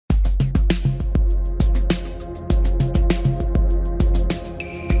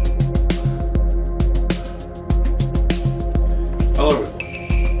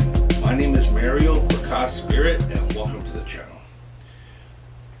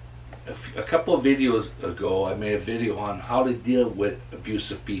a couple of videos ago, I made a video on how to deal with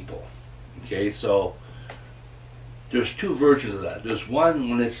abusive people. Okay, so there's two versions of that. There's one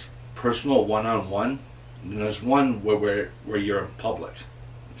when it's personal, one-on-one, and there's one where you're in public.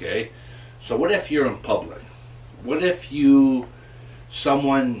 Okay, so what if you're in public? What if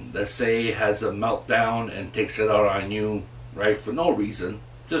someone, let's say, has a meltdown and takes it out on you, right, for no reason,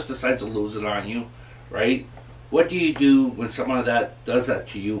 just decides to lose it on you, right? What do you do when someone that does that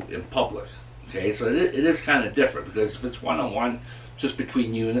to you in public? Okay, so it is kind of different, because if it's one-on-one, just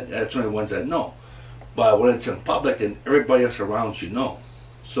between you, and that's only ones that know. But when it's in public, then everybody else around you know.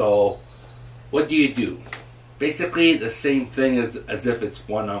 So what do you do? Basically the same thing as if it's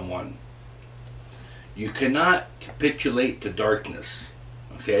one-on-one. You cannot capitulate to darkness.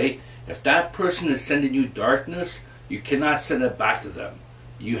 Okay? If that person is sending you darkness, you cannot send it back to them.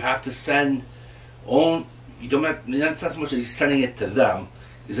 You have to send not so much as sending it to them,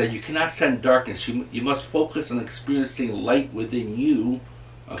 is that you cannot send darkness. You must focus on experiencing light within you,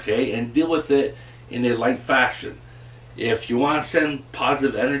 okay, and deal with it in a light fashion. If you want to send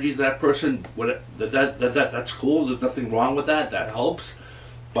positive energy to that person, that's cool. There's nothing wrong with that. That helps.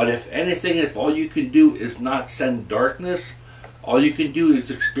 But if anything, if all you can do is not send darkness, all you can do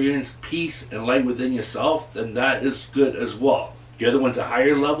is experience peace and light within yourself, then that is good as well. The other one's a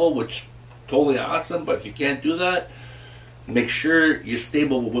higher level, which totally awesome, but if you can't do that, make sure you're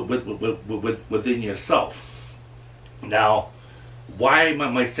stable within yourself. Now, why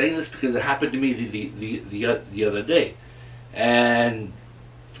am I saying this? Because it happened to me the other day, and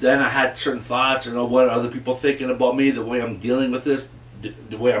then I had certain thoughts. What are other people thinking about me? The way I'm dealing with this,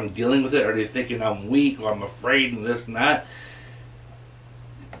 the way I'm dealing with it. Are they thinking I'm weak or I'm afraid and this and that?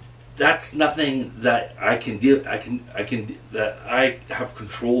 That's nothing that I can deal. That I have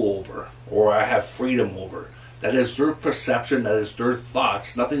control over, or I have freedom over. That is their perception. That is their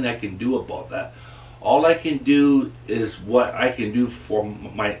thoughts. Nothing I can do about that. All I can do is what I can do for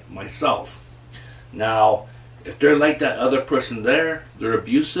myself. Now, if they're like that other person there, they're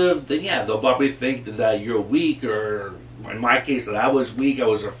abusive, then yeah, they'll probably think that you're weak, or in my case, that I was weak, I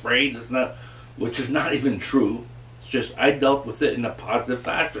was afraid. Which is not even true. Just I dealt with it in a positive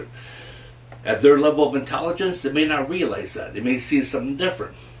fashion. At their level of intelligence, they may not realize that. They may see something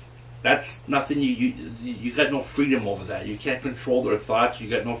different. That's nothing. You got no freedom over that. You can't control their thoughts. You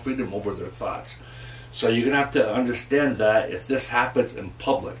got no freedom over their thoughts. So you're gonna have to understand that if this happens in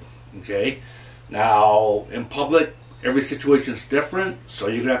public, okay. Now in public, every situation is different, so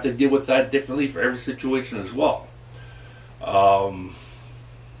you're gonna have to deal with that differently for every situation as well.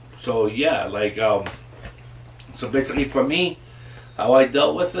 So yeah, so basically for me, how I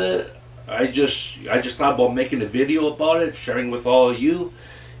dealt with it, I just thought about making a video about it, sharing with all of you.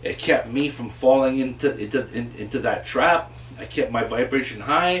 It kept me from falling into that trap. I kept my vibration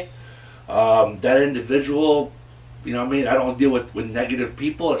high. That individual, I don't deal with negative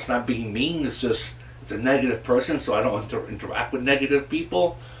people. It's not being mean. It's a negative person, so I don't interact with negative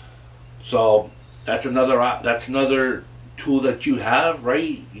people. So that's another tool that you have,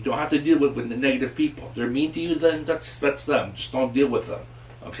 right? You don't have to deal with the negative people. If they're mean to you, then that's them. Just don't deal with them.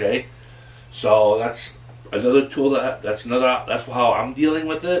 Okay? So that's another tool that's how I'm dealing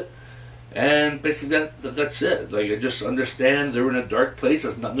with it. And basically that's it. I just understand they're in a dark place.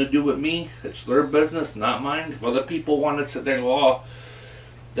 It's nothing to do with me. It's their business, not mine. If other people want to sit there and go,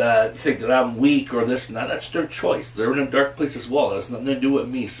 that think that I'm weak or this and that, that's their choice. They're in a dark place as well. That's nothing to do with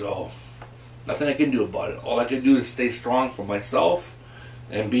me. So nothing I can do about it. All I can do is stay strong for myself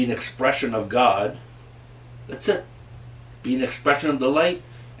and be an expression of God. That's it. Be an expression of the light.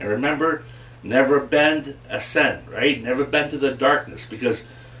 And remember, never bend, ascend, right? Never bend to the darkness. Because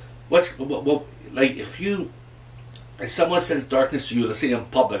if someone sends darkness to you, let's say in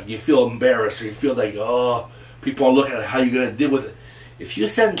public, you feel embarrassed, or you feel like, people are looking at how you're going to deal with it. If you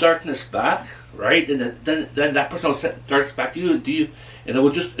send darkness back, right, then that person will send darkness back to you, and it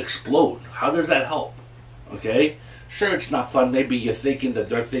will just explode. How does that help? Okay? Sure, it's not fun. Maybe you're thinking that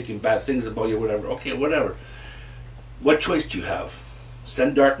they're thinking bad things about you, whatever. Okay, whatever. What choice do you have?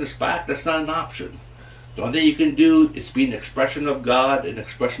 Send darkness back? That's not an option. The only thing you can do is be an expression of God, an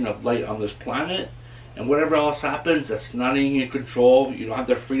expression of light on this planet, and whatever else happens, that's not in your control. You don't have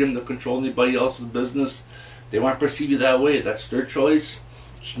the freedom to control anybody else's business. They want to perceive you that way. That's their choice.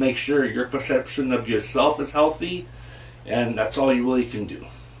 Just make sure your perception of yourself is healthy, and that's all you really can do.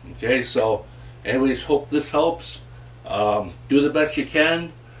 Okay, so anyways, hope this helps. Do the best you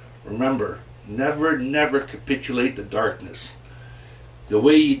can. Remember, never capitulate to darkness. The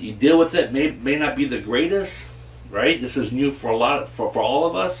way you deal with it may not be the greatest, right? This is new for all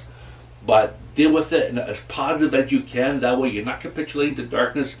of us, but deal with it as positive as you can. That way you're not capitulating to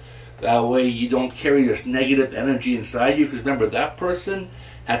darkness. That way you don't carry this negative energy inside you, because remember, that person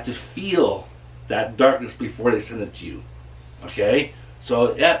had to feel that darkness before they sent it to you. Okay?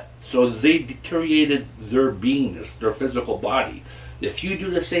 So they deteriorated their beingness, their physical body. If you do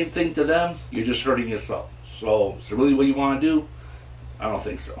the same thing to them, you're just hurting yourself. So really what you want to do? I don't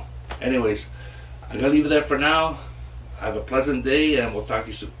think so. Anyways, I'm going to leave it there for now. Have a pleasant day, and we'll talk to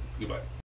you soon. Goodbye.